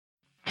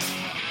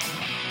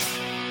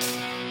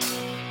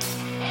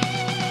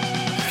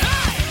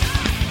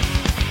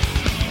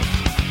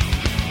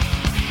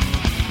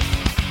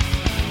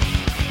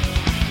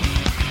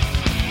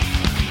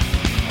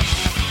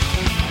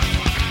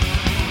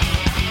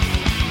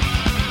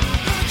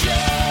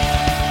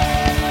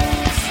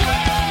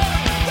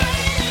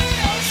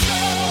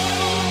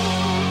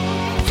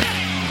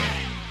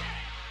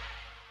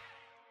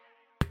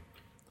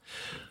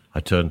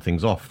turn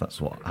things off. That's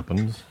what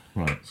happens.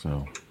 Right,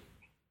 so.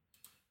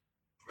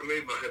 I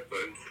need my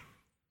headphones.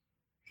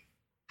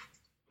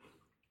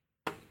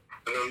 And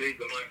I'll need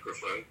the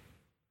microphone.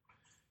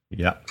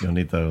 Yeah, you'll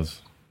need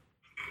those.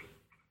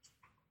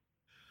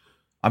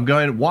 I'm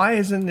going, why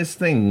isn't this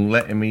thing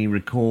letting me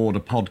record a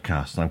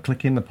podcast? I'm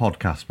clicking the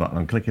podcast button,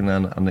 I'm clicking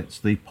and it's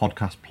the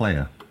podcast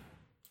player.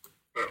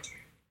 Oh.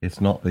 It's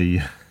not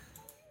the...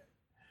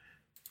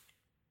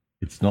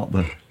 It's not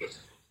the...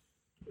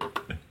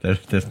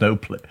 There's no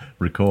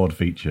record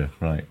feature,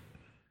 right.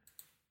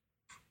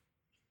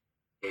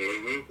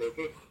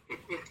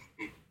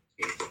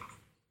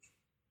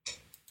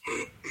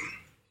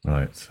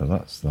 Right, so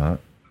that's that.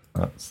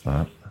 That's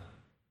that.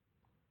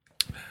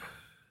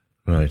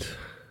 Right.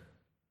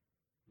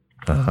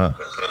 Aha.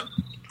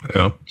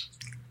 Yeah.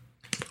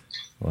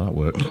 Well, that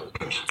worked.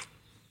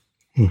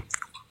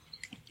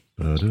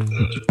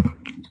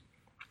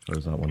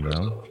 Close that one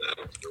down.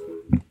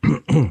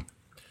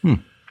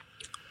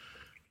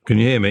 Can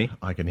you hear me?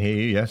 I can hear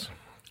you, yes.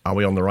 Are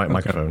we on the right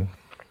microphone?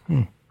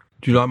 Do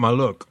you like my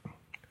look?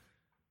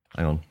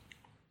 Hang on.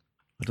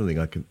 I don't think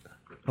I can...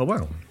 Oh,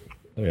 wow.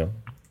 There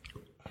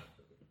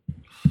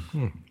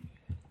we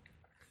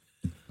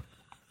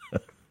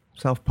are.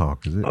 South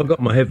Park, is it? I've got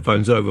my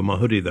headphones over my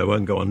hoodie, though.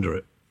 Won't go under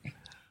it.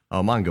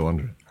 Oh, mine go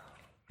under it.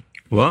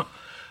 What?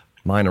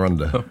 Mine are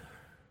under. Oh.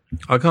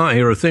 I can't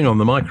hear a thing on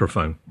the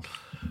microphone.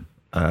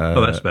 Oh,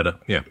 that's better.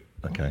 Yeah.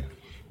 Okay.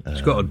 It's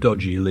got a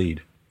dodgy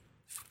lead.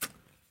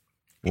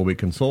 Well, we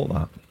can sort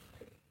that.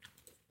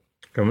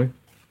 Can we?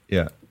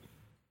 Yeah.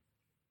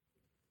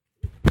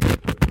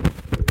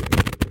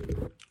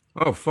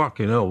 Oh,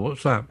 fucking hell.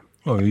 What's that?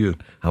 Oh, you.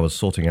 I was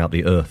sorting out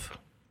the earth.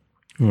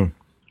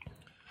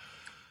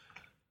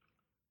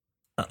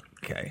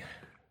 Okay.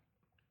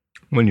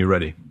 When you're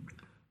ready.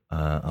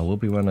 I will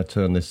be when I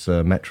turn this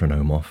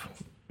metronome off.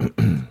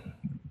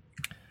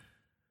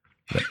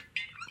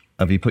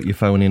 Have you put your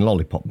phone in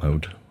lollipop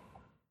mode?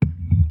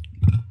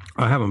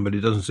 I haven't, but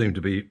it doesn't seem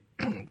to be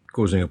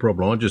causing a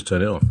problem. I'll just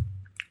turn it off.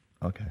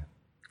 Okay.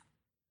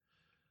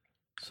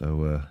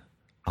 So,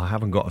 I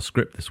haven't got a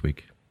script this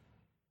week.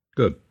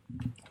 Good.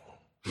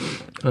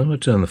 I'm going to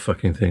turn the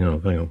fucking thing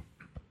off. Hang on.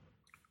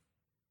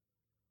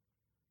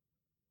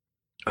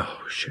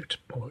 Oh, shit.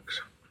 Bollocks.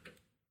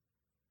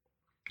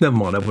 Never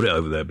mind. I'll put it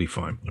over there. It'll be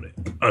fine.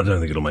 I don't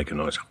think it'll make a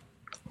noise.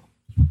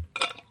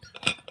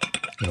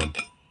 Hang on.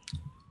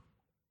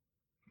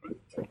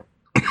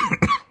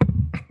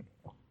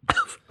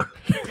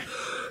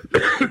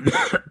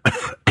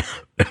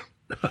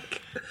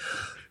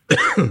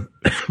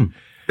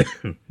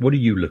 What are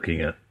you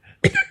looking at?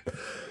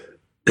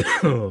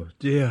 Oh,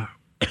 dear.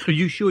 Are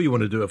you sure you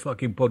want to do a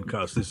fucking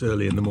podcast this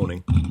early in the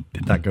morning?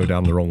 Did that go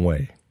down the wrong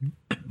way?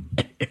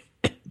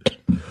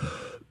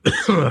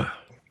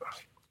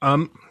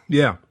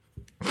 Yeah.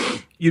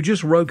 You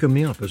just woken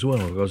me up as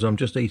well, because I'm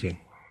just eating.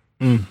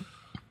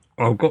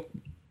 I've got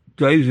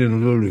Daisy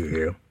and Lily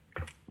here.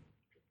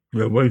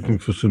 They're waiting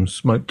for some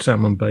smoked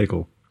salmon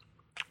bagel.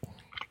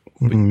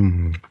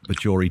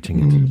 But you're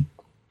eating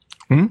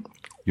it.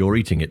 You're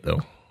eating it,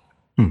 though.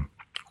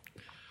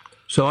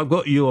 So I've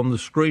got you on the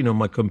screen on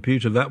my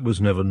computer. That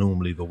was never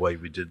normally the way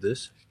we did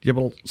this. Yeah,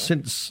 well,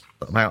 since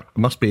about,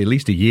 must be at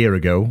least a year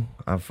ago,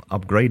 I've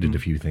upgraded a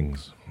few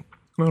things.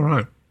 All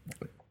right.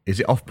 Is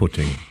it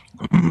off-putting?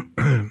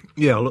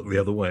 Yeah, I'll look the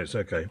other way. It's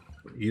okay.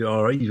 You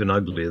are even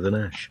uglier than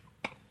Ash.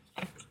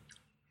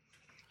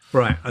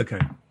 Right, okay.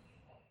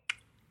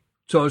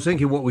 So I was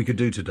thinking what we could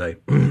do today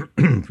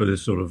for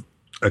this sort of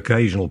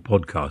occasional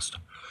podcast.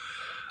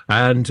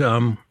 And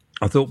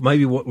I thought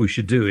maybe what we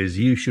should do is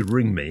you should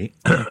ring me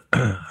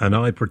and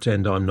I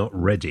pretend I'm not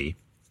ready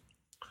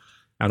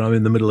and I'm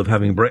in the middle of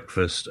having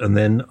breakfast and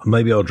then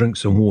maybe I'll drink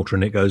some water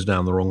and it goes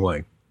down the wrong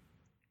way.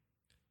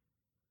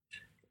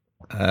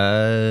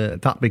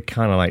 That'd be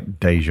kind of like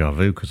deja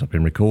vu because I've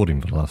been recording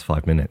for the last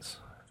 5 minutes.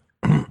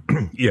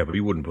 Yeah, but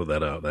you wouldn't put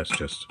that out. That's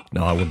just...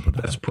 No, I wouldn't put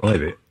that That's out.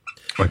 private.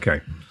 Okay.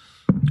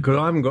 Because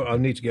I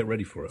need to get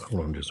ready for it.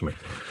 Hold on just a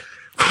minute.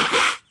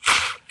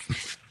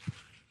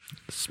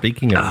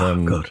 Speaking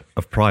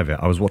of private,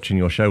 I was watching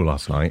your show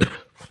last night.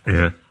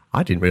 Yeah.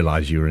 I didn't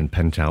realise you were in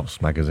Penthouse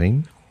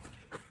magazine.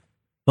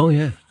 Oh,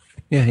 yeah.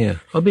 Yeah.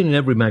 I've been in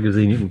every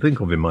magazine you can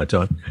think of in my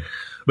time.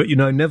 But, you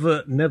know,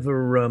 never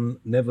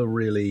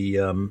really,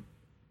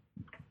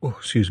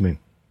 excuse me,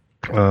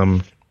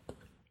 never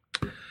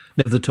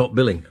the top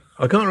billing.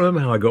 I can't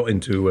remember how I got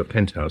into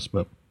Penthouse,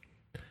 but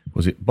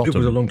Was it bottom? it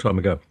was a long time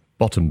ago.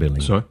 Bottom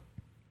billing. Sorry?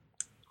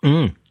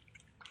 Well,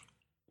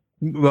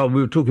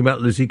 we were talking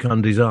about Lizzie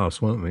Cundy's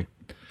ass, weren't we?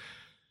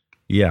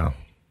 Yeah.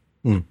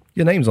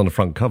 Your name's on the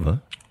front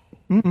cover.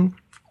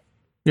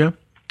 Yeah.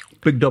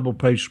 Big double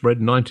page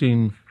spread,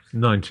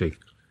 1990.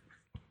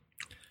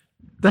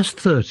 That's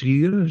 30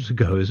 years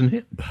ago, isn't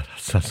it?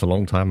 That's a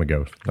long time ago.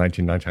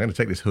 1990. I'm going to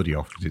take this hoodie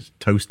off because it's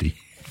toasty.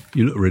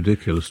 You look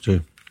ridiculous,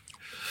 too.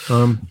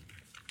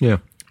 Yeah.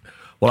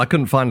 Well, I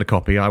couldn't find a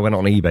copy. I went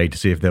on eBay to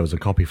see if there was a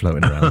copy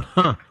floating around.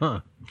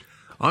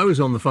 I was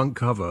on the front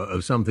cover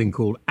of something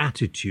called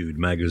Attitude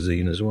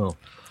magazine as well.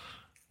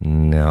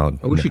 No.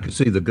 I wish you could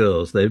see the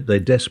girls. They're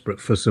desperate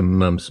for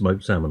some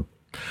smoked salmon.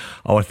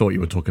 Oh, I thought you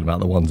were talking about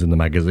the ones in the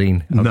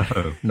magazine.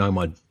 Okay. No,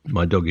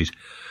 my doggies.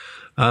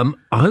 I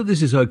hope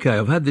this is okay.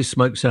 I've had this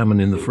smoked salmon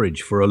in the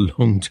fridge for a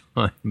long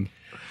time.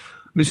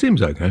 It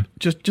seems okay.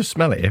 Just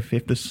smell it. If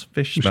the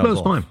fish It smells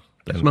smells fine.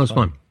 then It smells it's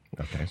fine.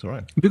 Okay, it's all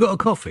right. Have you got a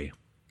coffee?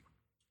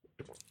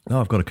 No,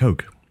 I've got a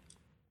Coke.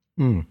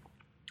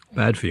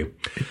 Bad for you.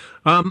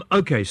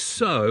 Okay,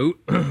 so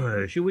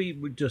should we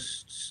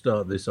just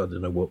start this? I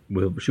don't know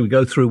should we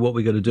go through what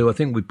we're going to do? I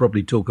think we'd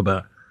probably talk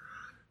about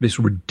this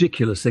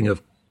ridiculous thing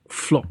of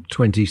Flop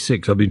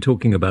 26. I've been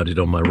talking about it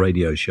on my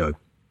radio show.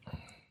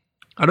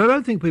 And I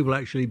don't think people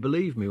actually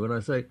believe me when I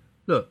say,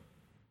 look,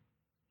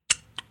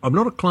 I'm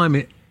not a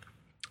climate,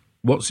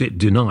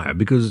 denier,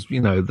 because,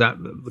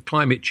 that the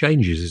climate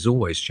changes, is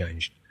always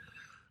changed.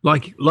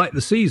 Like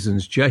the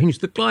seasons change,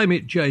 the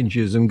climate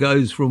changes and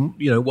goes from,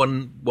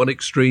 one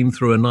extreme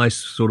through a nice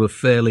sort of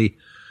fairly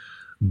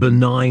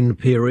benign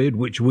period,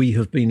 which we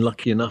have been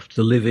lucky enough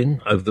to live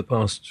in over the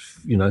past,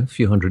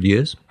 few hundred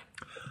years.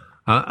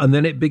 And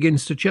then it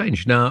begins to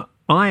change. Now,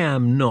 I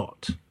am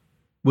not,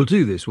 we'll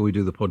do this when we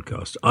do the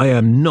podcast, I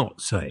am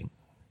not saying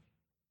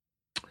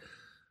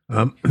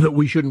that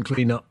we shouldn't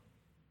clean up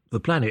the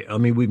planet. I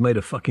mean, we've made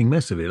a fucking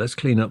mess of it. Let's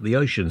clean up the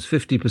oceans.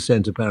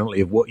 50% apparently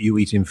of what you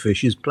eat in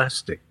fish is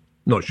plastic.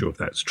 Not sure if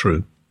that's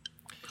true.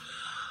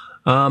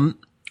 But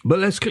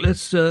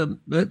let's do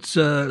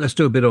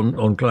a bit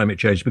on climate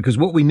change, because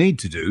what we need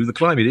to do, the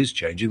climate is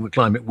changing, the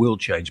climate will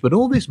change, but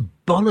all this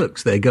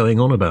bollocks they're going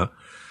on about,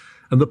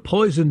 and the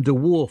poison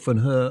dwarf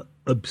and her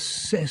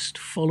obsessed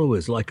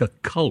followers like a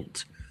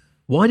cult.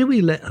 Why do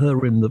we let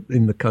her in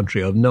the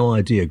country? I have no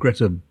idea.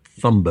 Greta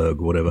Thunberg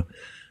or whatever.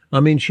 I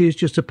mean, she's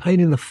just a pain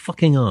in the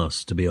fucking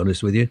arse, to be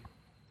honest with you.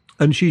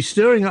 And she's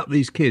stirring up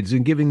these kids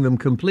and giving them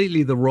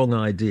completely the wrong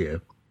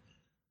idea.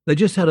 They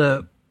just had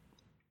I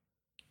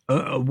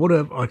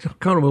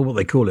can't remember what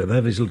they call it. They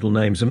have these little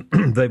names, and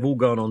they've all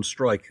gone on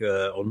strike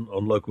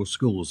on local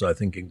schools, I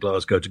think, in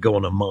Glasgow, to go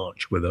on a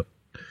march with her.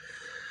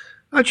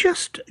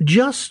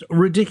 Just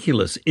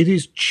ridiculous. It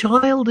is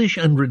childish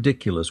and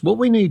ridiculous. What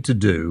we need to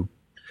do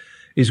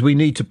is we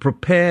need to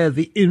prepare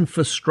the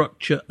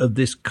infrastructure of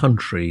this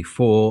country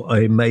for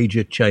a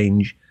major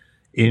change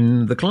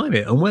in the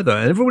climate and weather.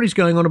 And everybody's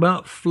going on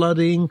about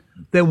flooding.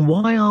 Then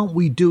why aren't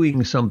we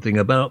doing something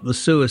about the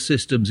sewer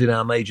systems in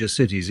our major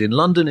cities? In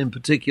London in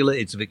particular,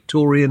 it's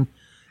Victorian.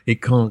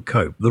 It can't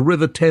cope. The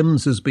River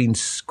Thames has been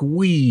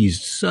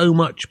squeezed so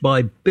much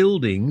by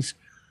buildings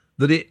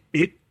that it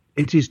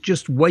is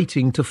just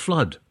waiting to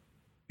flood.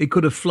 It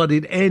could have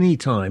flooded any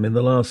time in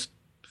the last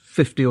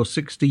 50 or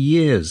 60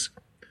 years.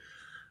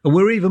 And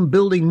we're even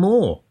building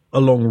more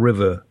along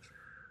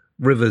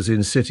rivers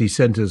in city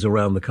centres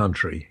around the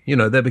country.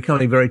 They're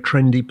becoming very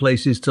trendy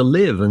places to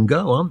live and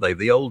go, aren't they?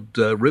 The old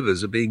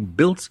rivers are being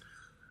built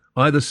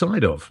either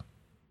side of.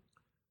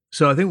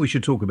 So I think we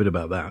should talk a bit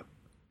about that.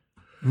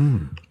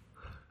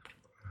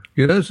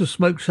 As the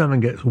smoked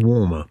salmon gets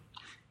warmer,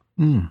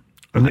 and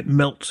it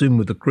melts in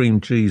with the cream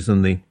cheese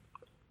and the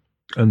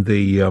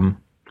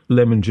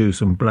lemon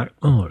juice and black.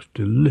 Oh, it's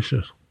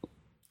delicious.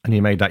 And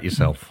you made that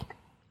yourself?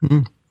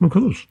 Of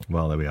course.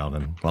 Well, there we are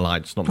then. Well,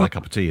 it's not my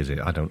cup of tea, is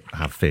it? I don't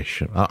have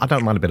fish. I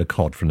don't mind a bit of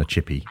cod from the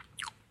chippy.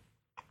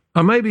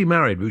 I may be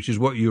married, which is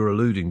what you're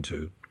alluding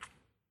to,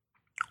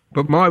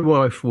 but my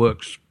wife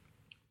works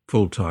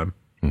full-time.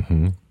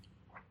 Mm-hmm.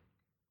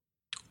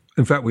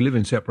 In fact, we live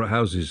in separate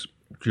houses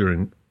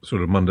during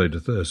sort of Monday to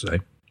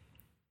Thursday.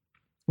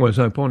 Well, there's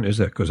no point, is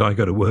there? Because I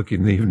go to work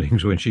in the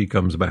evenings when she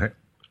comes back.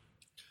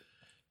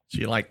 So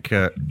you're like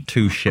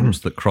two ships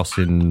that cross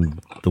in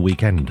the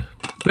weekend.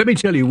 Let me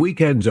tell you,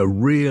 weekends are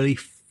really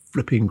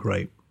flipping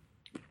great.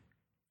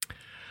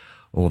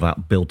 All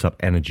that built-up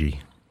energy.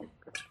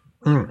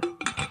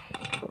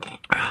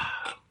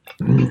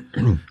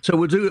 So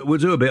we'll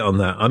do a bit on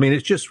that. I mean,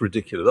 it's just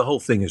ridiculous. The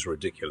whole thing is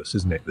ridiculous,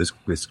 isn't it? This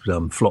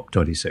Flop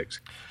 26.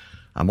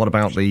 And what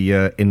about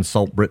the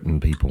Insult Britain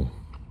people?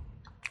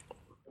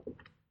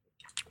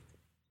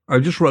 I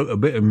just wrote a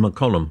bit in my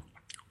column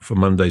for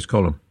Monday's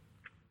column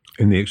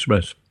in the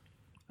Express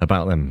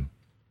about them.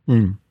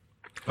 And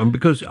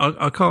because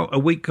I can't, a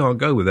week can't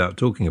go without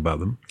talking about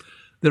them.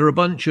 They're a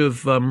bunch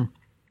of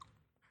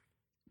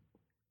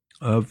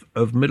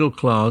middle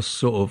class,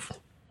 sort of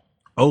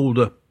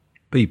older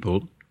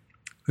people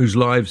whose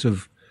lives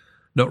have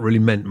not really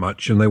meant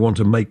much, and they want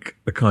to make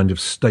a kind of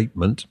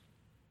statement.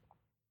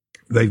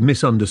 They've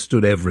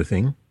misunderstood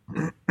everything.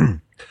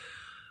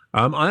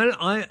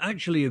 I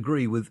actually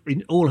agree with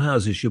all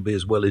houses should be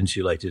as well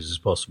insulated as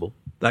possible.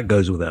 That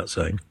goes without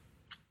saying.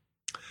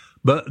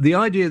 But the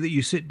idea that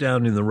you sit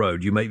down in the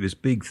road, you make this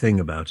big thing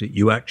about it,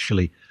 you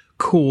actually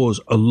cause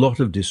a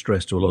lot of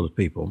distress to a lot of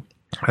people,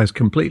 has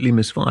completely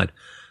misfired.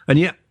 And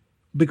yet,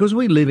 because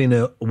we live in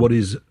what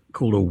is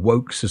called a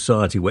woke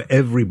society where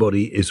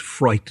everybody is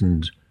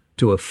frightened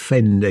to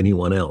offend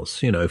anyone else,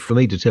 for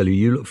me to tell you,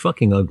 you look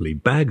fucking ugly,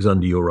 bags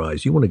under your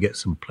eyes, you want to get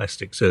some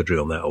plastic surgery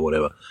on that or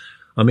whatever.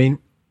 I mean,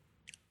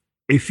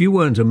 if you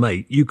weren't a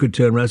mate, you could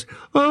turn around and say,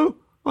 oh,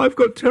 I've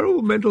got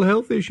terrible mental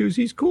health issues.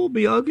 He's called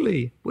me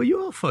ugly. Well, you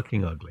are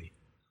fucking ugly.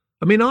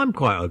 I mean, I'm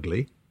quite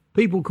ugly.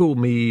 People call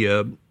me,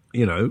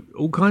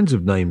 all kinds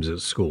of names at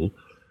school,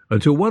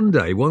 until one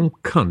day, one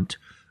cunt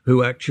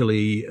who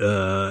actually,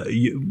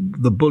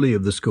 the bully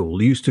of the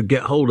school, used to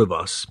get hold of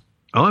us.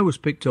 I was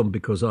picked on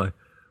because I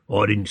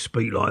didn't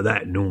speak like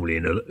that normally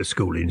in a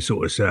school in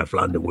sort of South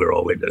London where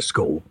I went to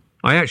school.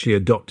 I actually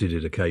adopted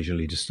it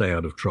occasionally to stay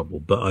out of trouble,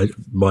 but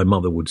my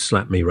mother would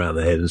slap me round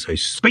the head and say,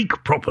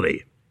 "Speak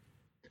properly."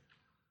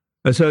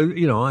 And so,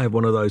 I have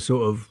one of those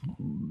sort of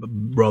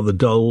rather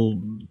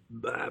dull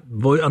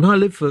voice. And I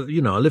lived for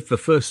the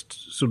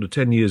first sort of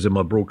 10 years of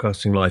my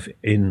broadcasting life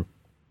in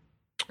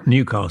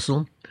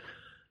Newcastle.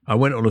 I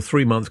went on a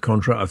 3-month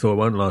contract. I thought it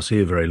won't last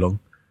here very long.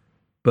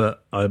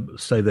 But I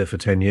stayed there for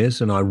 10 years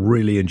and I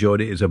really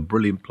enjoyed it. It's a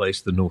brilliant place,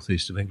 the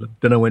northeast of England.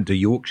 Then I went to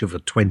Yorkshire for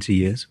 20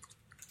 years.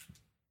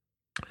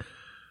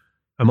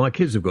 And my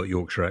kids have got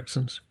Yorkshire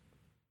accents.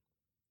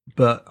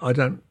 But I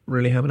don't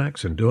really have an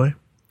accent, do I?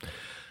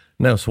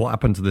 No, so what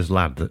happened to this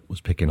lad that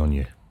was picking on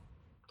you?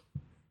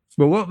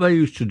 Well, what they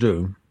used to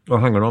do... Oh,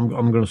 hang on,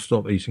 I'm going to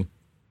stop eating.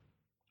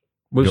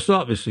 We'll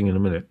start this thing in a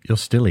minute. You're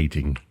still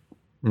eating.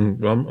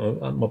 I'm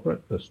at my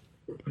breakfast.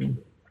 There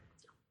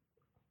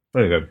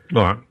you go.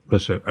 All right,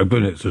 that's it. I've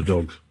given it to the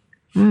dogs.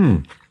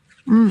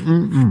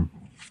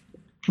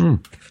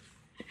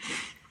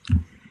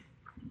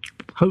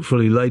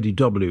 Hopefully Lady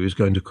W is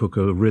going to cook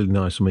a really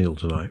nice meal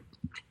tonight.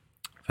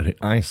 Very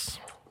nice.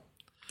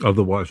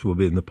 Otherwise we'll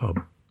be in the pub.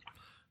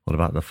 What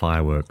about the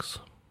fireworks?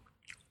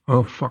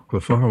 Oh, fuck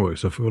the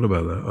fireworks. I forgot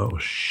about that. Oh,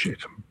 shit.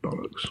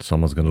 Bollocks.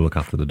 Someone's going to look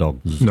after the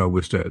dogs. No,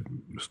 we're staying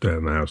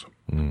in the house.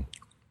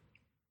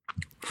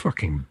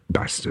 Fucking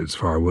bastards,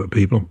 firework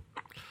people,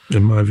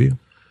 in my view.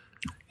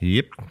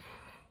 Yep.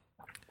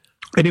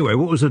 Anyway,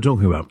 what was I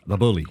talking about? The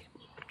bully.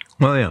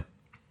 Oh, yeah.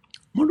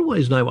 I wonder what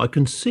his name. I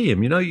can see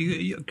him.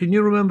 Can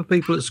you remember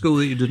people at school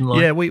that you didn't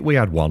like? Yeah, we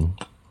had one.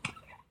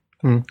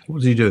 What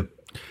does he do?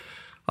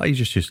 He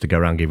just used to go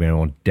around giving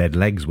everyone dead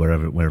legs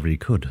wherever he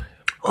could.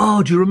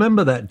 Oh, do you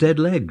remember that? Dead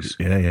legs.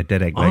 Yeah,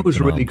 dead egg legs. I was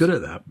and really arms. good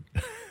at that.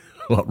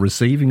 What,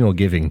 receiving or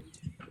giving?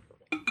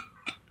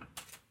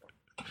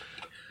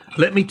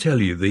 Let me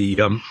tell you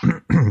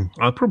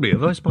I probably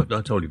have.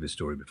 I told you this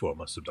story before. I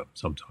must have done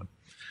sometime.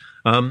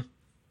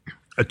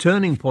 A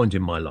turning point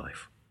in my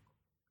life.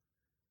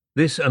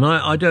 This, and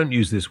I don't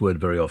use this word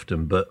very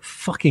often, but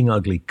fucking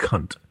ugly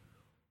cunt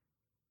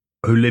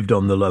who lived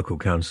on the local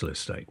council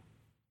estate.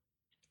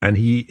 And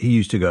he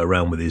used to go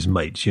around with his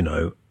mates,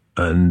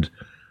 and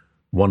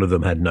one of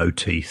them had no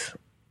teeth.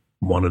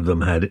 One of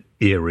them had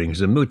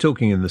earrings. And we're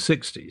talking in the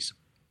 60s.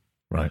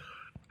 Right.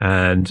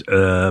 And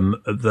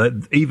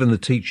even the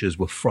teachers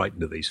were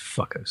frightened of these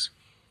fuckers.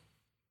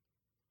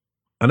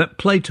 And at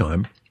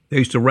playtime, they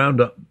used to round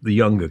up the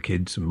younger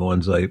kids and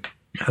ones they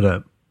had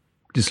a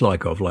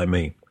dislike of, like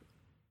me.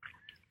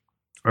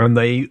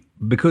 And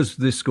because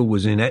this school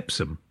was in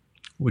Epsom,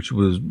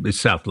 it's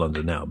South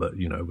London now, but,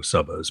 it was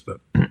suburbs.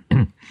 But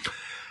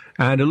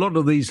and a lot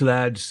of these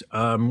lads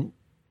were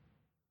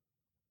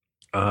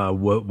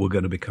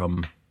going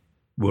to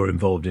were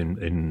involved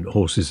in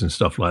horses and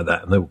stuff like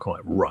that, and they were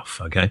quite rough,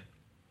 okay?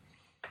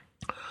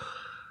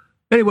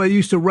 Anyway, they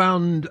used to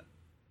round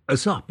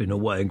us up in a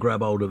way and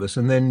grab hold of us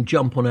and then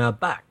jump on our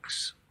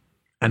backs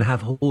and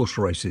have horse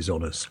races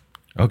on us.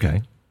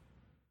 Okay.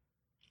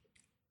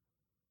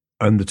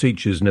 And the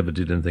teachers never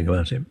did anything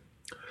about it.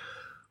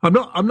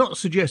 I'm not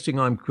suggesting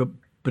I'm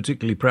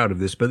particularly proud of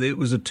this, but it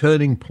was a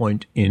turning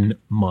point in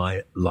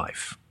my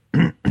life.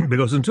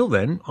 Because until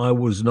then, I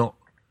was not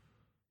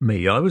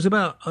me. I was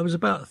about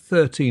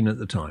 13 at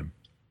the time.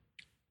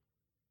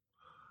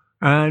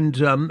 And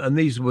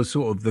these were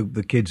sort of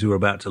the kids who were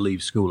about to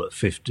leave school at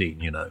 15,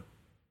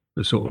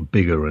 They're sort of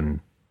bigger and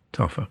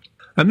tougher.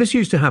 And this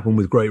used to happen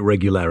with great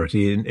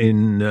regularity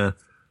in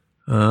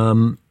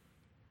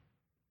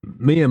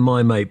me and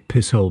my mate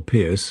Pisshole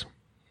Pierce.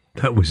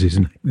 That was his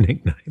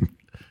nickname.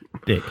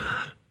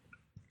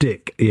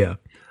 Dick, yeah.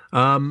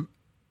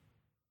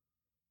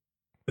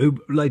 Who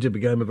later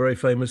became a very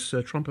famous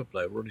trumpet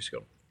player, Roddy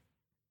Scott.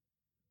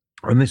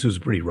 And this was a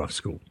pretty rough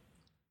school.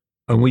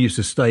 And we used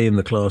to stay in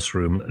the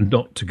classroom and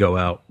not to go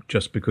out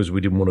just because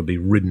we didn't want to be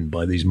ridden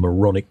by these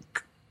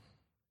moronic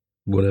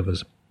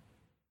whatevers.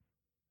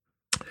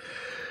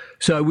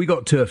 So we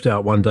got turfed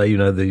out one day,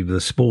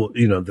 the sport,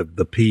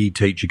 the PE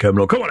teacher came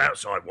along, "Come on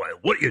outside, Whale,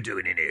 what are you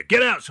doing in here?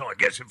 Get outside,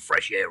 get some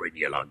fresh air in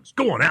your lungs.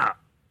 Go on out."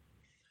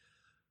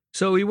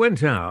 So we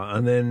went out,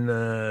 and then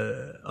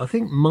I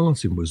think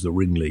Martin was the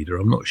ringleader,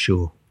 I'm not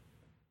sure.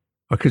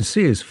 I can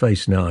see his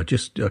face now, I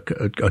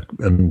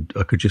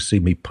could just see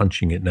me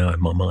punching it now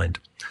in my mind.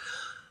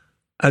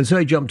 And so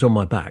he jumped on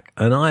my back,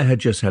 and I had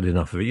just had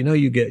enough of it.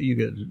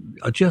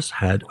 I just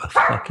had a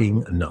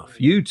fucking enough.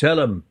 You tell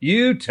him,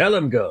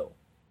 girl.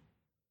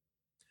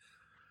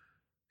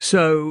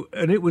 So,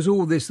 and it was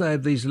all this, they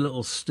had these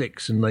little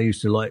sticks and they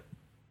used to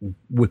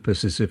whip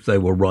us as if they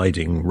were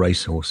riding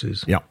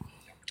racehorses. Yeah.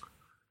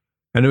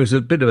 And there was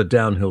a bit of a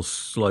downhill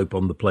slope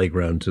on the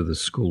playground to the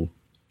school.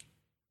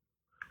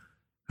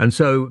 And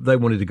so they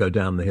wanted to go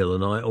down the hill,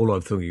 and all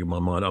I'm thinking in my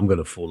mind, I'm going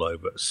to fall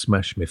over,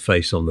 smash my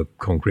face on the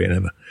concrete and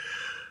ever.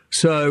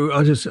 So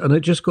it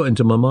just got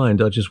into my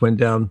mind. I just went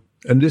down,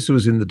 and this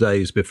was in the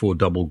days before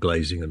double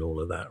glazing and all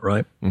of that,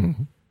 right?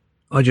 Mm-hmm.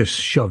 I just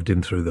shoved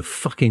him through the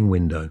fucking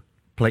window.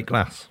 Plate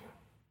glass.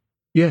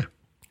 Yeah.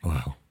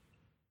 Wow.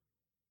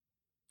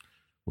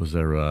 Was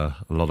there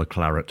a lot of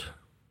claret?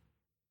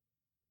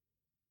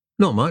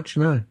 Not much,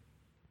 no.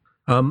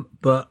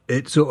 But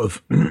it sort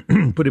of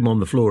put him on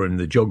the floor in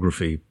the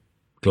geography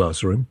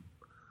classroom,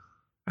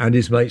 and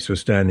his mates were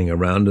standing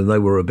around, and they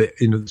were a bit.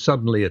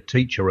 Suddenly, a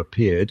teacher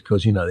appeared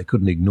because they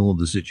couldn't ignore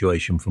the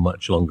situation for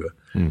much longer.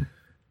 I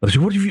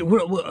said, "What have you?"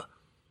 What?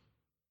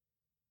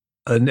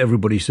 And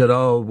everybody said,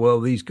 "Oh, well,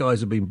 these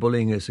guys have been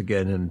bullying us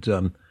again."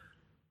 And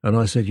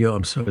I said, "Yeah,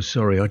 I'm so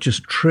sorry. I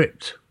just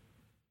tripped."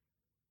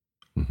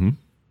 Mm-hmm.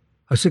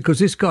 I said, "Because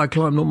this guy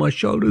climbed on my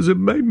shoulders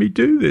and made me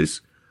do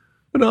this."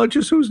 And I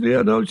just was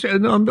there, they do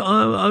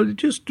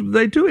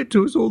it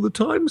to us all the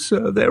time,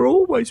 sir. They're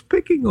always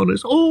picking on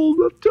us. All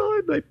the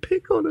time they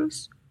pick on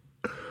us.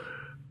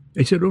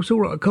 He said, "Oh, it's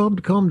all right.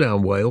 Calm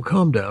down, Whale.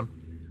 Calm down."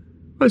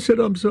 I said,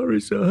 "I'm sorry,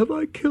 sir. Have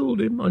I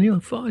killed him?" I knew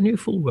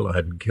full well I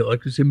hadn't killed him. I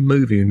could see him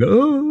moving.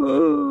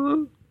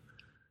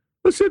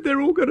 I said,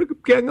 "They're all going to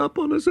gang up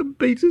on us and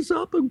beat us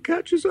up and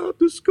catch us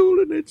after school,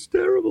 and it's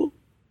terrible."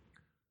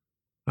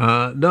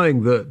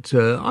 Knowing that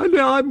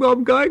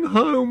I'm going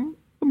home.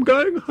 I'm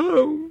going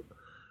home.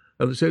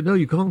 And they said, "No,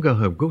 you can't go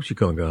home. Of course you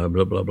can't go home,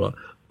 blah, blah, blah."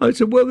 I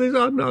said, "Well,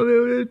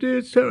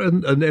 it's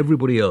terrible." And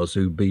everybody else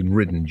who'd been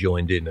ridden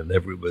joined in, and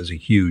it was a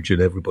huge,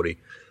 and everybody.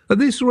 And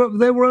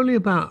there were only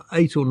about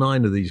 8 or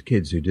 9 of these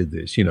kids who did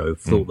this,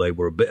 thought they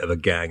were a bit of a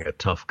gang of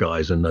tough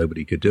guys and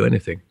nobody could do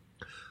anything.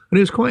 And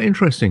it was quite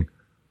interesting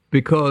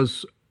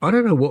because I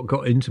don't know what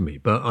got into me,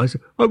 but I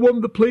said, "I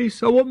want the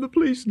police. I want the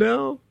police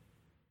now."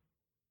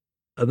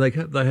 And they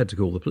had to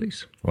call the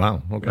police.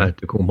 Wow, okay. I had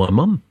to call my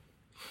mum,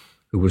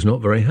 who was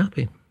not very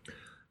happy.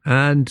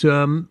 And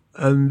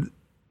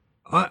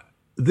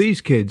these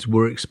kids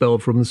were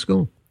expelled from the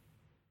school.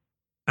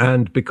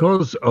 And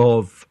because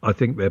of, I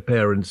think, their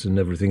parents and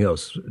everything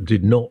else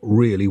did not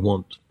really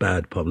want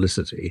bad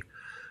publicity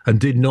and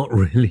did not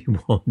really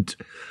want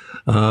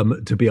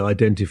to be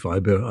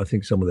identified, but I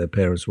think some of their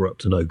parents were up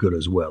to no good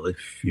as well,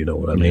 if you know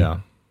what I mean.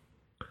 Yeah.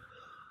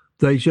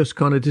 They just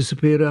kind of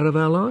disappeared out of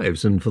our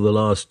lives. And for the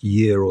last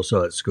year or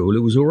so at school,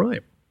 it was all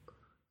right.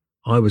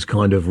 I was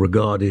kind of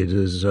regarded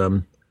as,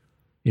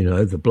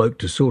 the bloke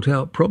to sort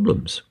out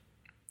problems.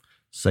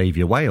 Save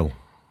your whale.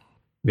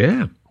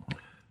 Yeah.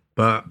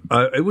 But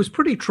it was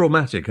pretty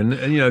traumatic. And,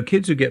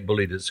 kids who get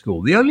bullied at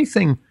school, the only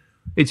thing,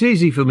 it's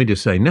easy for me to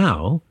say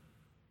now,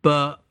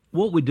 but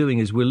what we're doing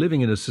is we're living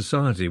in a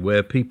society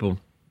where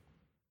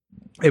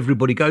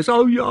everybody goes,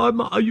 "Oh, yeah,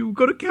 you've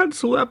got to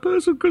cancel that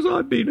person because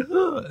I've been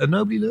hurt." And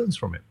nobody learns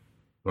from it,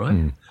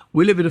 right?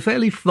 We live in a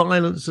fairly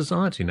violent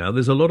society now.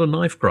 There's a lot of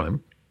knife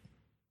crime.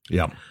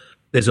 Yeah.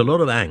 There's a lot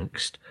of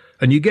angst.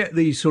 And you get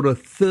these sort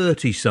of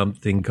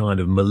 30-something kind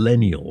of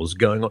millennials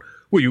going on,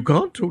 "Well, you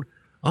can't talk."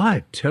 I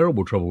had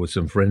terrible trouble with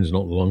some friends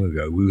not long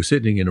ago. We were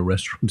sitting in a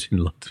restaurant in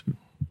London.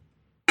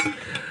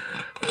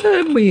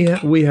 And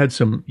we had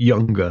some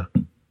younger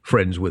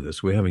friends with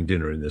us. We're having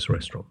dinner in this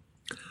restaurant.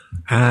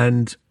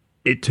 And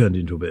it turned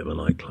into a bit of a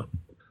nightclub.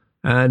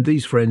 And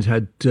these friends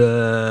had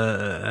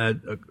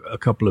a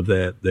couple of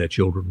their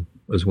children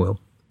as well,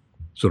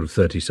 sort of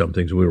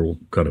 30-somethings. We were all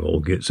kind of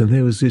old gits. And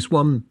there was this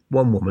one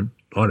woman,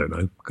 I don't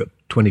know,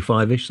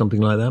 25-ish, something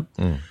like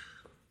that.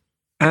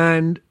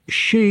 And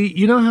she,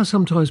 how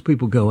sometimes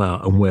people go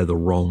out and wear the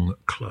wrong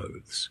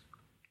clothes?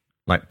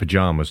 Like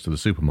pyjamas to the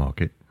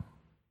supermarket.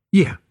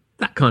 Yeah,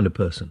 that kind of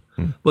person.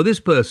 Well, this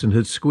person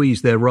had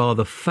squeezed their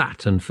rather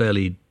fat and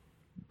fairly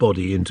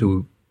body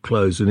into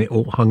clothes, and it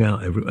all hung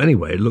out everywhere.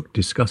 Anyway, it looked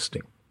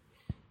disgusting.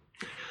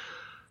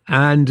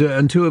 And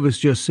 2 of us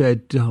just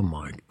said, "Oh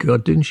my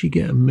God, didn't she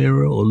get a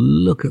mirror? Or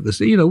look at this."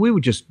 We were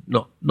just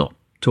not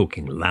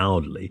talking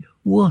loudly.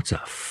 What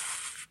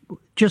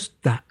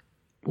just that.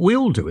 We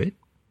all do it.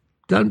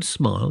 Don't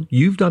smile.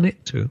 You've done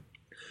it too.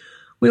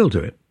 We all do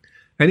it.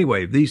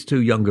 Anyway, these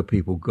 2 younger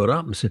people got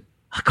up and said,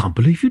 "I can't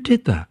believe you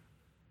did that.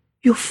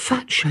 You're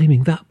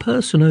fat-shaming that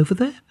person over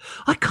there.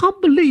 I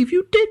can't believe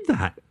you did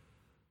that.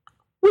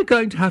 We're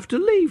going to have to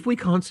leave. We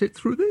can't sit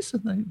through this."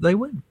 And they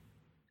went.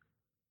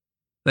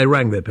 They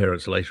rang their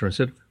parents later and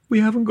said, "We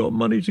haven't got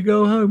money to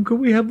go home. Can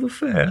we have the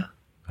fare?"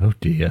 Oh,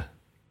 dear.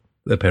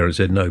 Their parents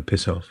said, "No,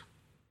 piss off."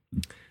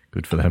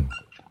 Good for them.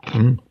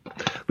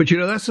 But,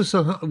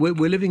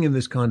 we're living in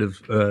this kind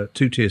of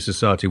 2-tier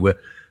society where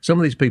some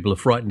of these people are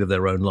frightened of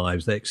their own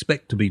lives. They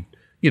expect to be,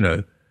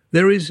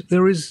 there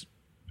is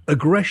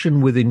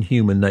aggression within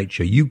human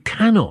nature. You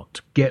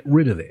cannot get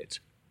rid of it.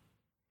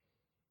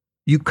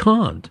 You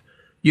can't.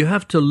 You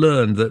have to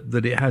learn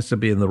that it has to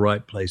be in the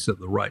right place at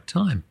the right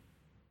time.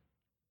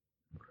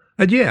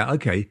 And yeah,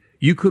 okay,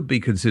 you could be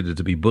considered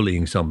to be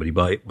bullying somebody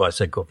by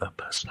saying, "God, that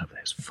person over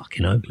there is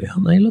fucking ugly,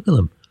 aren't they? Look at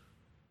them."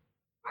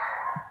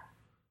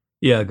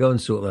 Yeah, go and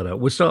sort that out.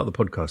 We'll start the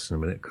podcast in a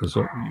minute because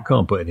you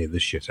can't put any of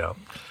this shit out.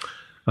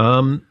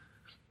 But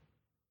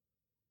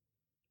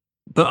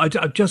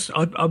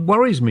it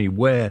worries me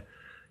where,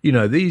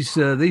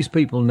 these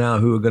people now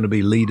who are going to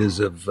be leaders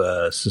of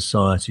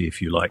society,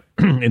 if you like,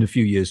 in a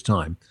few years'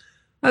 time,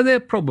 and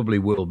there probably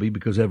will be,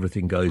 because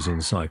everything goes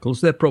in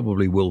cycles, there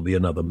probably will be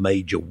another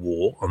major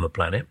war on the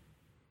planet.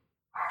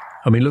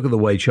 I mean, look at the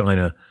way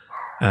China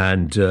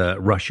and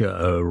Russia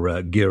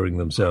are gearing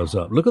themselves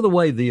up. Look at the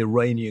way the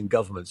Iranian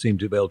government seem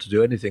to be able to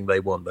do anything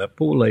they want. That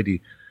poor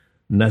lady,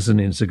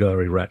 Nazanin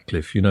Zaghari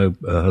Ratcliffe,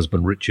 her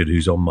husband Richard,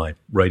 who's on my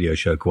radio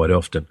show quite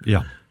often,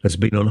 has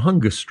been on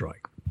hunger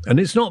strike. And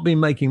it's not been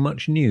making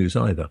much news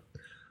either.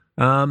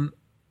 And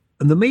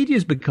the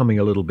media's becoming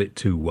a little bit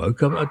too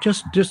woke.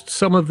 Just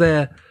some of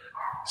their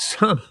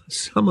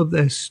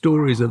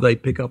stories that they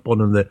pick up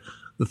on and the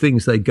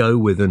things they go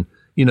with, and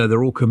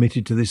they're all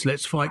committed to this.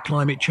 Let's fight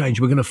climate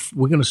change. We're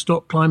gonna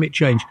stop climate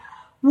change.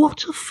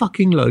 What a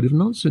fucking load of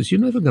nonsense!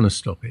 You're never going to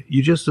stop it.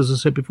 You just, as I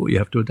said before, you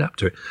have to adapt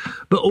to it.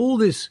 But all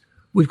this,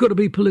 we've got to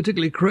be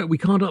politically correct. We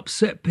can't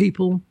upset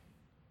people.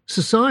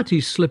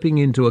 Society's slipping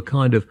into a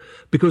kind of,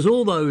 because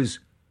all those,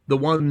 the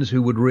ones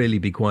who would really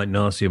be quite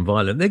nasty and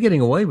violent, they're getting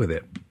away with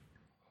it.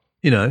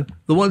 The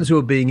ones who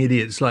are being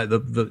idiots, like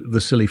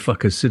the silly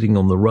fuckers sitting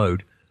on the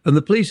road. And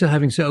the police are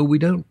having to say, we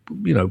don't,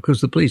 because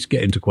the police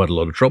get into quite a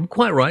lot of trouble,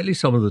 quite rightly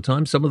some of the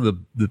time. Some of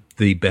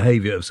the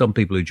behaviour of some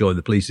people who join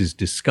the police is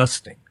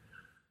disgusting.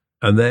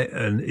 And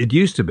it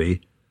used to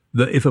be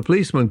that if a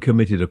policeman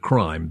committed a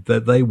crime,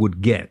 that they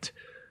would get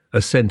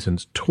a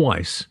sentence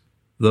twice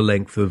the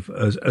length of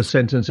a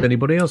sentence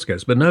anybody else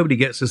gets. But nobody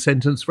gets a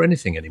sentence for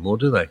anything anymore,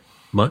 do they?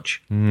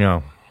 Much?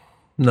 No.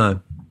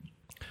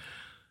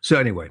 So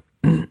anyway,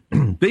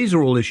 these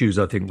are all issues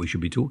I think we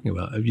should be talking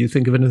about. Do you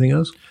think of anything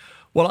else?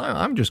 Well,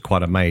 I'm just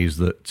quite amazed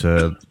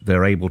that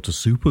they're able to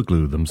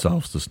superglue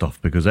themselves to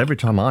stuff, because every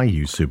time I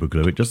use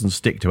superglue, it doesn't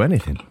stick to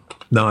anything.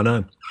 No, I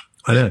know.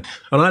 And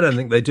I don't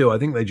think they do. I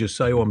think they just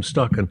say, I'm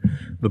stuck, and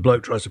the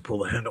bloke tries to pull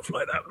the hand off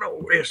like that.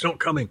 No, it's not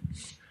coming.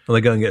 And they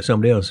go and get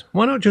somebody else.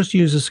 Why not just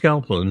use a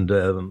scalpel and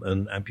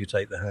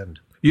amputate the hand?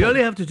 You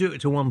only have to do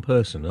it to one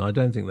person. I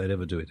don't think they'd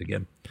ever do it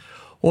again.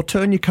 Or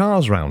turn your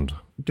cars round.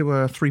 Do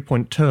a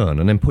 3-point turn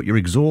and then put your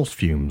exhaust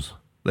fumes.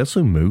 They'll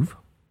soon move.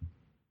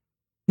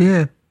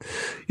 Yeah.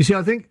 You see,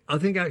 I think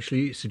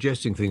actually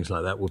suggesting things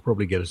like that will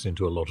probably get us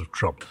into a lot of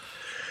trouble.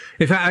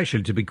 In fact,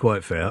 actually, to be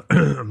quite fair,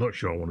 I'm not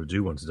sure I want to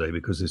do one today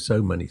because there's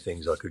so many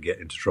things I could get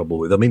into trouble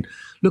with. I mean,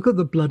 look at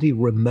the bloody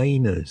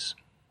Remainers.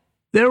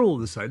 They're all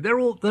the same. They're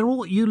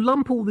all. You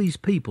lump all these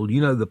people,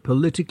 the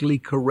politically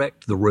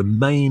correct, the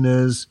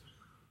Remainers.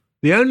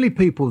 The only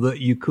people that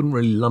you couldn't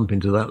really lump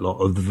into that lot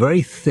are the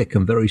very thick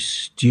and very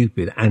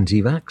stupid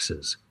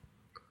anti-vaxxers.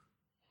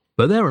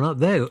 But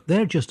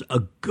they're just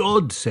a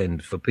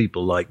godsend for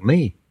people like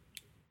me.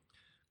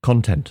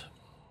 Content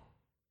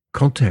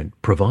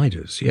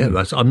providers. Yeah,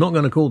 I'm not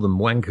going to call them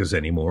wankers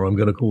anymore. I'm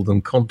going to call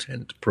them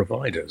content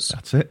providers.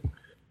 That's it.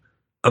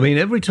 I mean,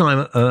 every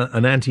time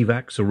an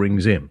anti-vaxxer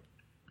rings in,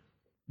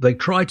 they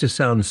try to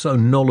sound so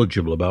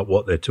knowledgeable about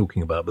what they're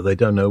talking about, but they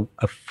don't know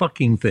a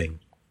fucking thing.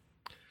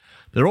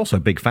 They're also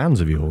big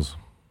fans of yours.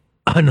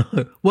 I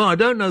know. Well, I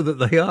don't know that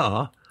they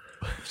are.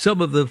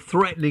 Some of the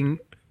threatening.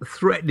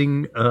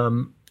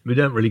 We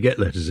don't really get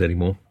letters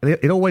anymore.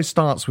 It always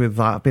starts with,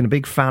 I've been a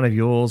big fan of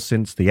yours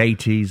since the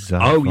 80s.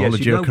 Yes,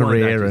 your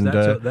career, and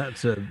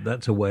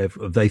that's a way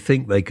of. They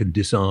think they can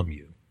disarm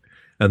you,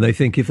 and they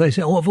think if they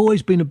say, I've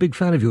always been a big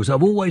fan of yours,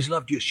 I've always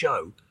loved your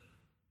show,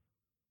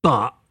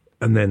 but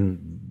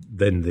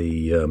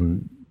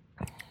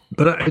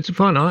But it's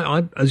fine.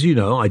 I, as you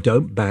know, I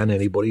don't ban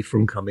anybody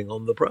from coming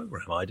on the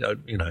program. I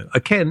don't,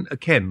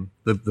 Ken,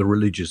 the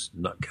religious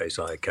nutcase,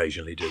 I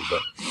occasionally do,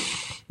 but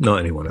not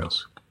anyone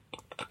else.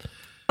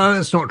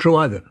 That's not true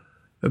either.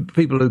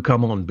 People who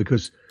come on,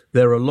 because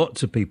there are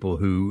lots of people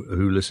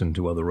who listen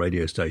to other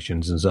radio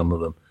stations, and some of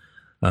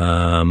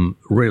them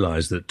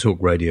realise that talk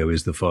radio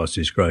is the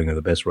fastest growing and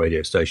the best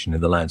radio station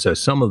in the land. So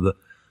some of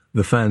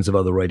the fans of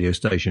other radio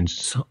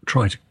stations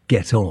try to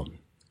get on,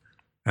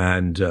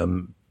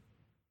 and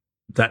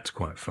that's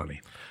quite funny.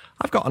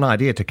 I've got an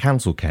idea to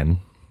cancel Ken.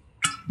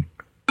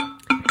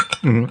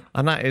 Mm-hmm.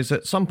 And that is,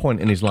 at some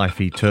point in his life,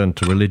 he turned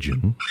to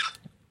religion.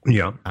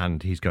 Yeah.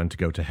 And he's going to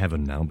go to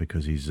heaven now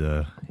because he's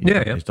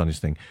done his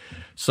thing.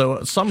 So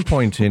at some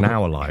point in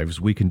our lives,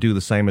 we can do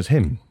the same as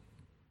him.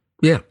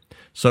 Yeah.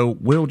 So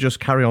we'll just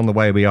carry on the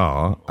way we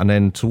are, and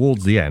then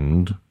towards the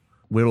end,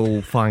 we'll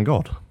all find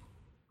God.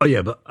 Oh,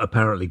 yeah, but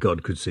apparently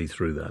God could see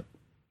through that.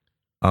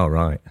 Oh,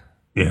 right.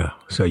 Yeah,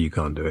 so you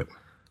can't do it.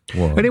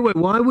 What? Anyway,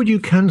 why would you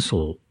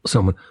cancel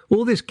someone?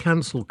 All this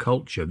cancel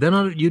culture,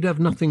 then you'd have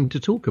nothing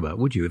to talk about,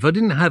 would you? If I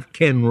didn't have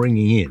Ken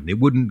ringing in, it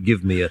wouldn't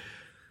give me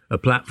a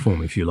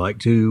platform, if you like,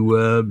 to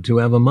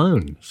have a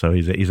moan. So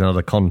he's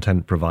another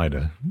content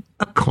provider.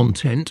 A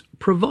content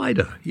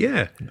provider,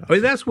 yeah. I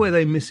mean, that's where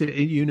they miss it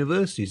in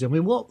universities. I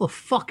mean, what the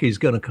fuck is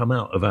going to come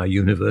out of our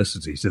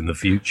universities in the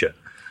future?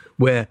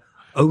 Where,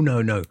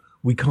 no,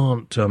 we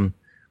can't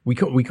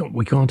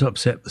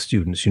upset the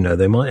students.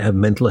 They might have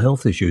mental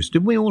health issues.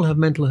 Did we all have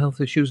mental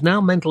health issues?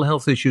 Now mental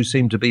health issues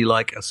seem to be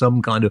like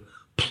some kind of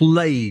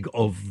plague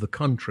of the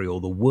country or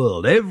the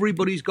world.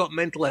 Everybody's got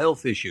mental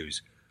health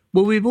issues.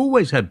 Well, we've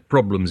always had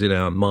problems in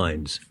our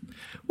minds.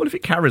 Well, if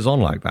it carries on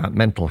like that,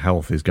 mental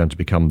health is going to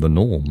become the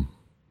norm.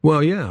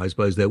 Well, yeah, I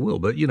suppose there will.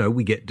 But,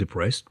 we get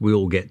depressed. We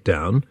all get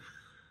down.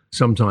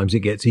 Sometimes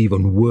it gets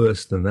even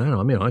worse than that.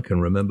 I mean, I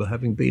can remember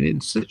having been in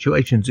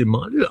situations in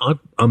my...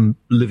 I'm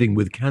living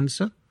with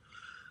cancer.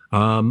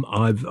 All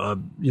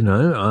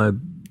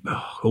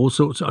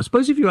sorts. I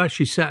suppose if you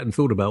actually sat and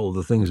thought about all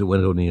the things that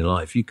went on in your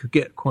life, you could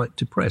get quite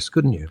depressed,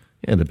 couldn't you?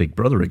 Yeah, the Big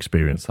Brother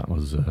experience, that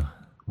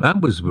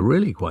was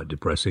really quite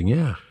depressing,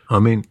 yeah. I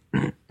mean,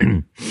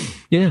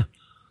 yeah.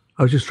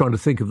 I was just trying to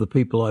think of the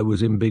people I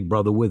was in Big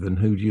Brother with, and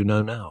who do you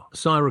know now?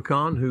 Saira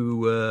Khan,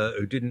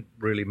 who didn't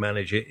really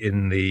manage it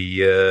in the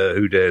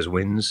Who Dares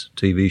Wins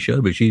TV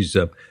show, but she's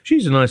a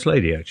nice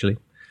lady, actually.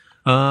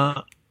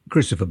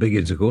 Christopher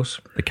Biggins, of course.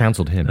 They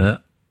cancelled him.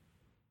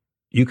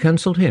 You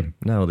cancelled him?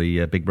 No,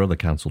 the Big Brother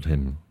cancelled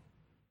him.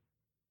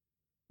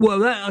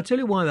 Well, I'll tell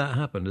you why that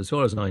happened, as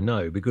far as I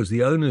know, because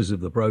the owners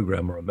of the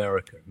programme are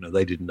American. No,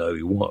 they didn't know who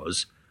he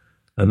was,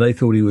 and they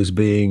thought he was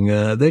being...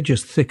 they're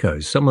just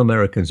thickos. Some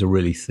Americans are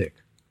really thick.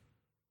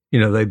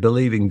 They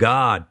believe in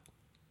God.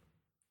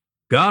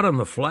 God on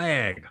the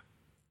flag.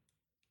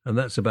 And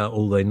that's about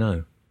all they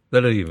know. They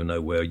don't even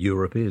know where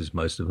Europe is,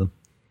 most of them.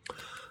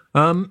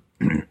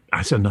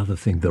 That's another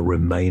thing, the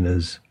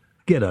Remainers.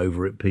 Get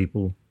over it,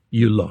 people.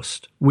 You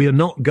lost. We are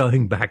not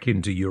going back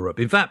into Europe.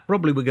 In fact,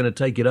 probably we're going to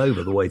take it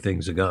over the way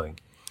things are going.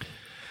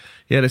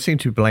 Yeah, they seem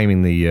to be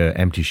blaming the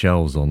empty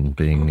shelves on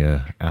being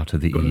out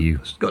of the EU.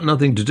 It's got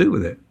nothing to do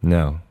with it.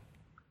 No.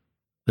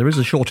 There is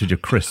a shortage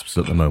of crisps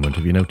at the moment,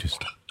 have you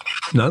noticed?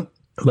 No.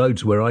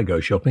 Loads where I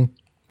go shopping.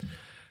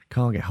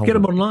 Can't get hold Get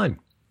of them online.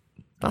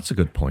 That's a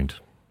good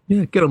point.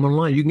 Yeah, get them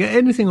online. You can get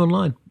anything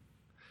online.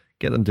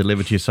 Get them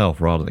delivered to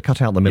yourself rather than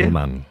cut out the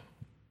middleman.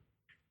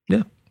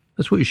 Yeah,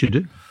 that's what you should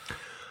do.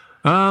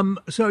 So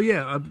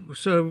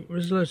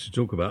there's lots to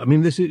talk about. I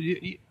mean, this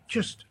is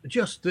just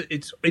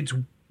it's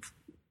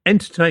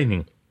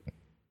entertaining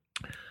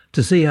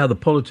to see how the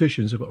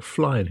politicians, I've got a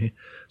fly in here,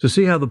 to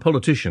see how the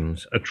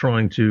politicians are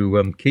trying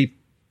to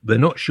they're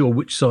not sure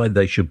which side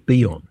they should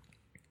be on.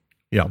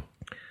 Yeah.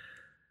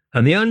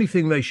 And the only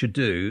thing they should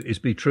do is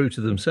be true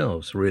to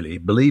themselves, really,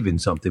 believe in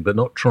something, but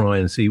not try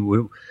and see,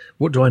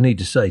 what do I need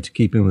to say to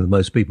keep in with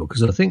most people?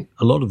 Because I think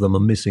a lot of them are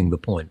missing the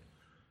point.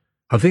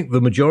 I think the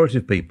majority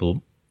of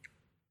people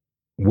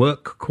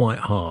work quite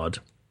hard,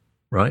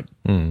 right?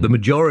 The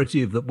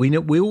majority of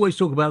we always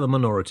talk about the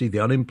minority, the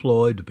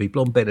unemployed, the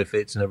people on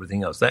benefits and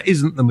everything else. That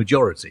isn't the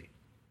majority.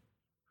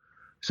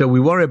 So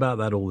we worry about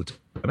that all the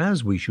time,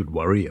 as we should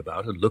worry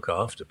about and look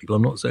after people.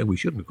 I'm not saying we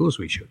shouldn't, of course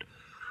we should.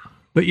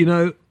 But,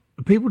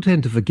 people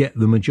tend to forget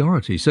the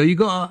majority. So you've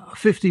got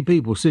 50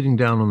 people sitting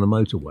down on the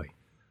motorway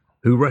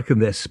who reckon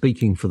they're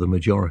speaking for the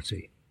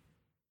majority.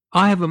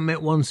 I haven't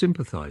met one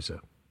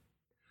sympathiser.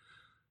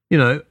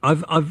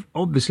 I've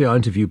obviously I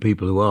interview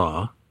people who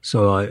are,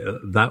 so I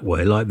that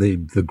way, like the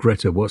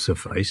Greta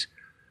what's-her-face.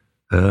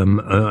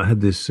 I had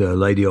this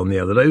lady on the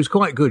other day who was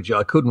quite good.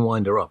 I couldn't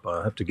wind her up.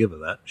 I have to give her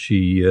that.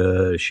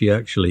 She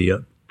actually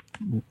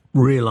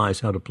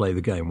realised how to play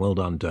the game. Well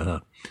done to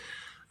her.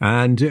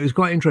 And it was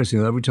quite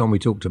interesting. Every time we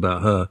talked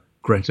about her,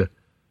 Greta,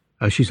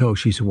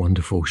 she's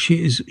wonderful.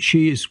 She's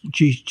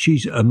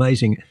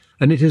amazing,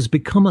 and it has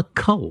become a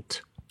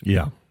cult.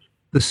 Yeah,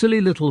 the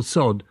silly little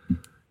sod,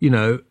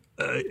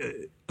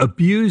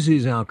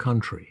 abuses our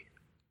country,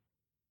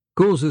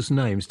 calls us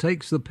names,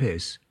 takes the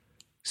piss,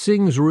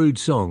 sings rude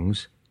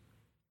songs,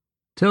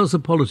 tells the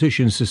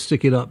politicians to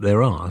stick it up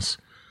their arse,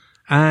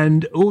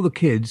 and all the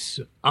kids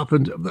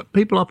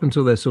people up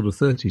until their sort of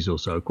 30s or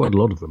so, quite a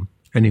lot of them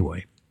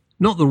anyway.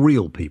 Not the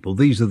real people.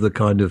 These are the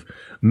kind of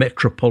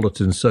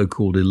metropolitan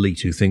so-called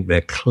elite who think they're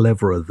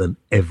cleverer than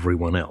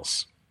everyone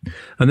else.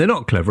 And they're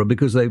not cleverer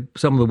because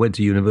some of them went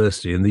to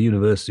university, and the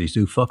universities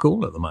do fuck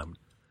all at the moment,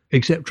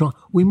 except try.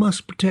 We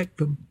must protect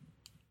them.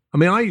 I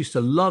mean, I used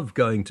to love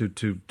going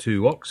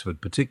to Oxford,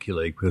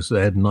 particularly because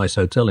they had a nice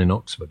hotel in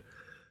Oxford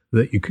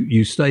that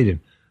you stayed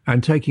in,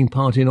 and taking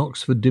part in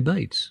Oxford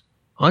debates.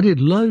 I did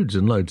loads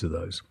and loads of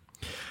those.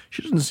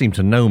 She doesn't seem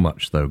to know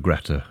much, though,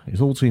 Greta.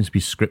 It all seems to be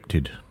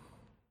scripted.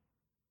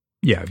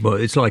 Yeah, well,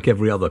 it's like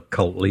every other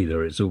cult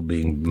leader. It's all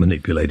being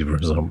manipulated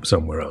from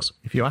somewhere else.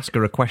 If you ask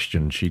her a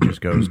question, she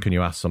just goes, can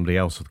you ask somebody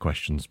else the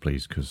questions,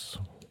 please? Because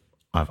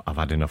I've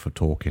had enough of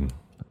talking.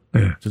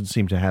 Yeah. Doesn't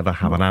seem to ever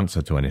have an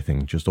answer to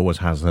anything. Just always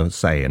has a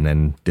say and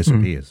then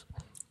disappears.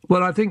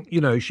 Well, I think,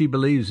 she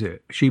believes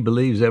it. She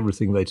believes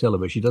everything they tell her,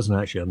 but she doesn't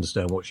actually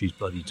understand what she's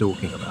bloody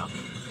talking about.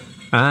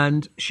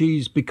 And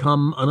she's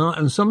become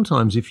and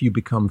sometimes if you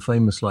become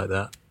famous like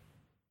that,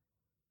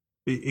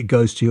 it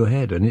goes to your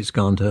head and it's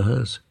gone to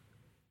hers.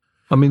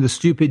 I mean, the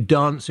stupid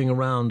dancing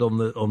around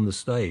on the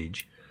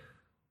stage,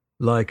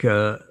 like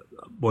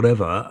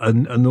whatever,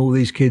 and all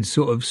these kids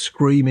sort of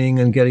screaming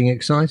and getting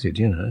excited,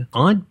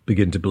 I'd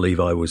begin to believe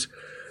I was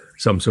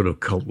some sort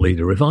of cult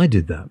leader if I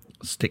did that.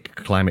 Stick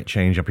climate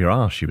change up your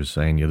arse, she was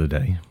saying the other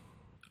day.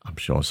 I'm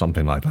sure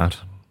something like that.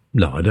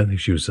 No, I don't think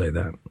she would say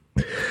that.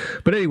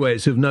 But anyway,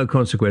 it's of no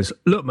consequence.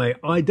 Look, mate,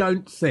 I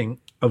don't think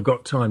I've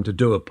got time to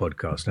do a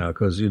podcast now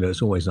because,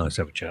 it's always nice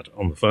to have a chat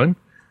on the phone,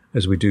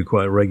 as we do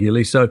quite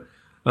regularly. So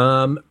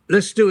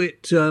let's do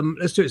it.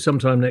 Let's do it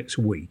sometime next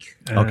week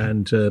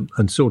and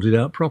sort it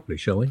out properly,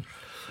 shall we?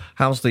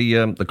 How's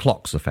the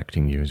clocks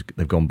affecting you?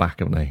 They've gone back,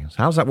 haven't they?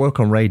 How's that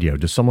work on radio?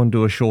 Does someone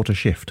do a shorter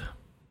shift?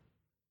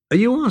 Are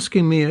you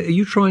asking me? Are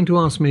you trying to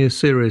ask me a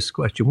serious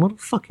question? What a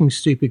fucking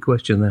stupid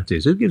question that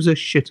is. Who gives a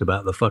shit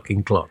about the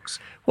fucking clocks?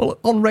 Well,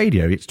 on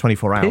radio, it's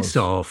 24 hours. Piss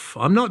off.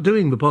 I'm not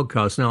doing the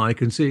podcast now. I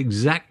can see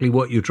exactly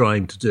what you're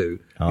trying to do.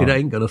 Oh. It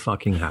ain't going to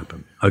fucking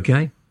happen.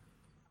 Okay?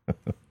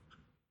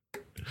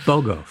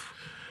 Bog off.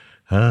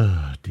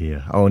 Oh,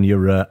 dear. Oh, and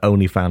your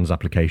OnlyFans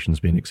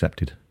application's been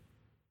accepted.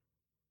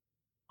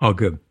 Oh,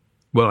 good.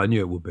 Well, I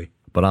knew it would be.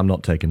 But I'm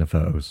not taking the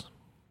photos.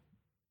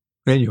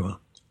 There you are.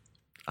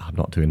 I'm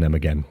not doing them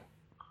again.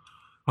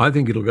 I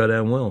think it'll go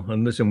down well.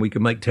 And listen, we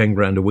can make 10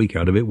 grand a week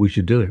out of it. We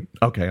should do it.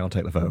 Okay, I'll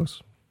take the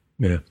photos.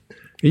 Yeah.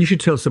 You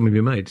should tell some of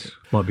your mates.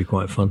 Might be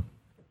quite fun.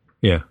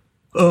 Yeah.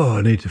 Oh,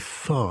 I need to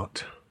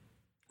fart.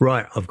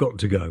 Right, I've got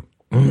to go.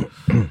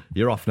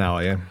 You're off now,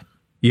 are you?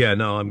 Yeah,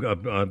 no, I've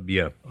got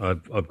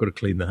to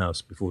clean the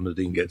house before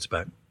Nadine gets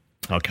back.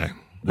 Okay.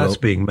 That's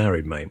being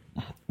married, mate.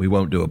 We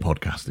won't do a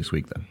podcast this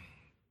week then.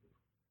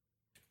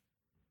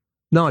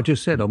 No, I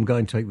just said I'm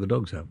going to take the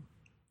dogs out.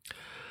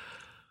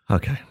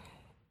 Okay.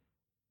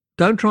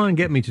 Don't try and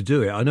get me to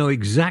do it. I know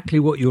exactly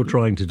what you're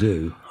trying to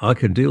do. I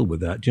can deal with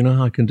that. Do you know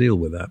how I can deal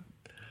with that?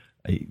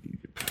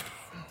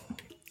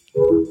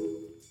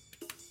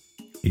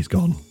 He's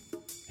gone.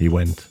 He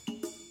went.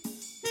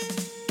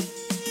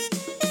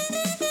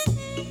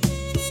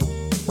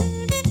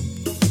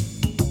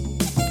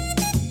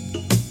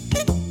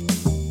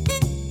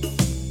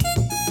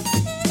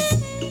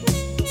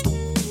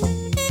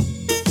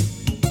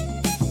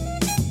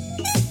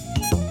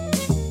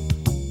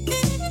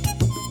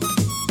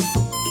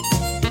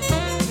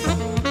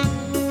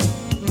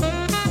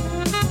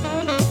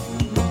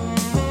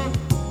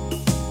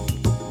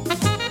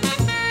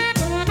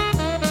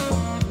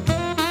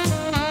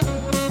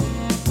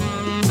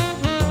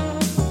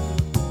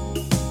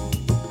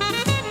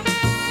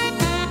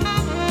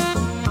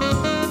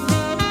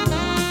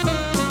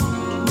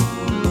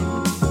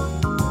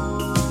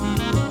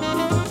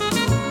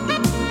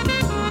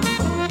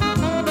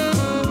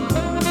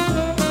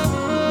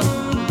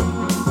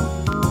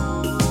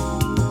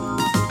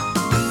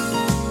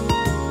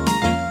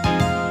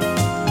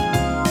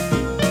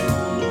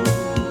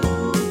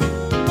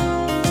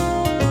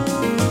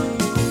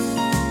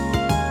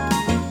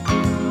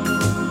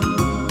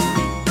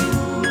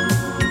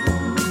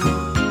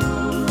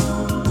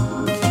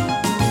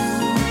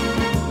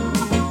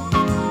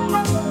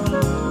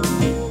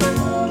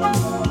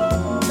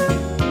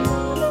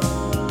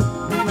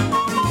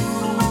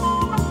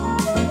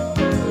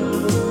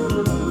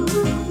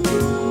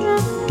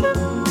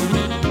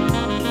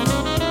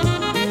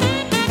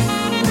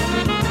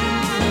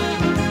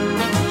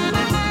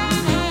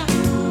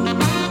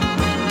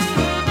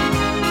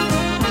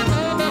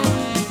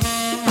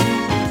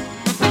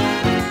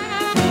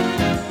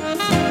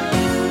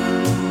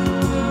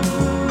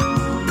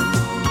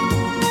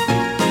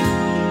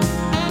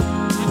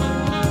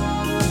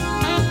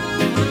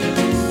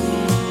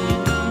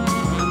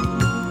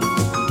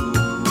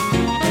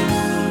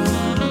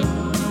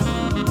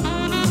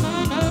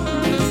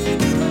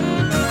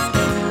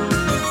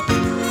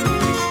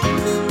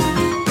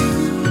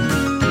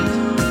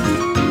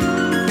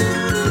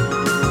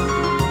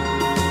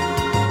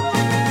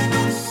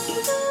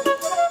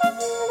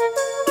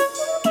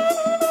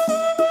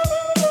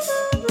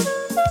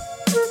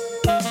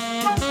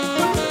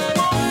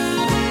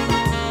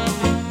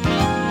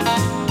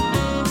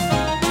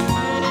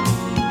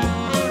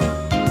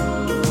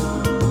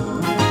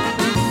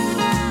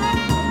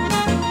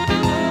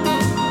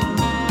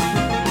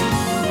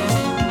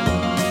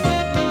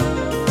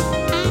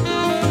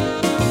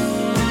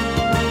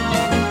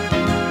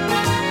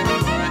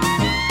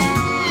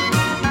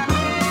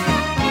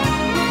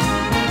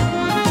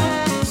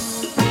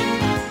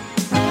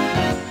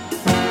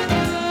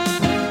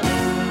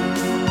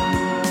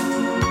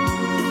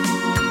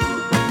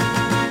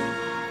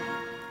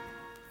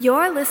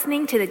 You're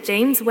listening to the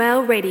James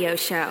Whale Radio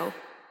Show.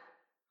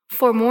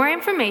 For more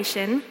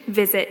information,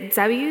 visit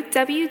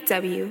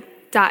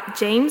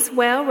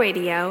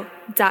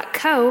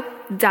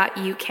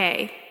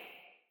www.jameswhaleradio.co.uk.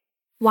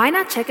 Why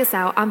not check us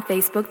out on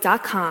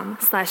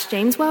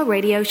Facebook.com/James Whale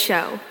Radio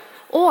Show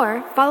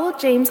or follow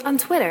James on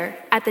Twitter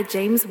 @The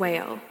James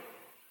Whale.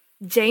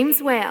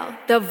 James Whale,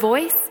 the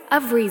voice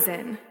of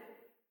reason.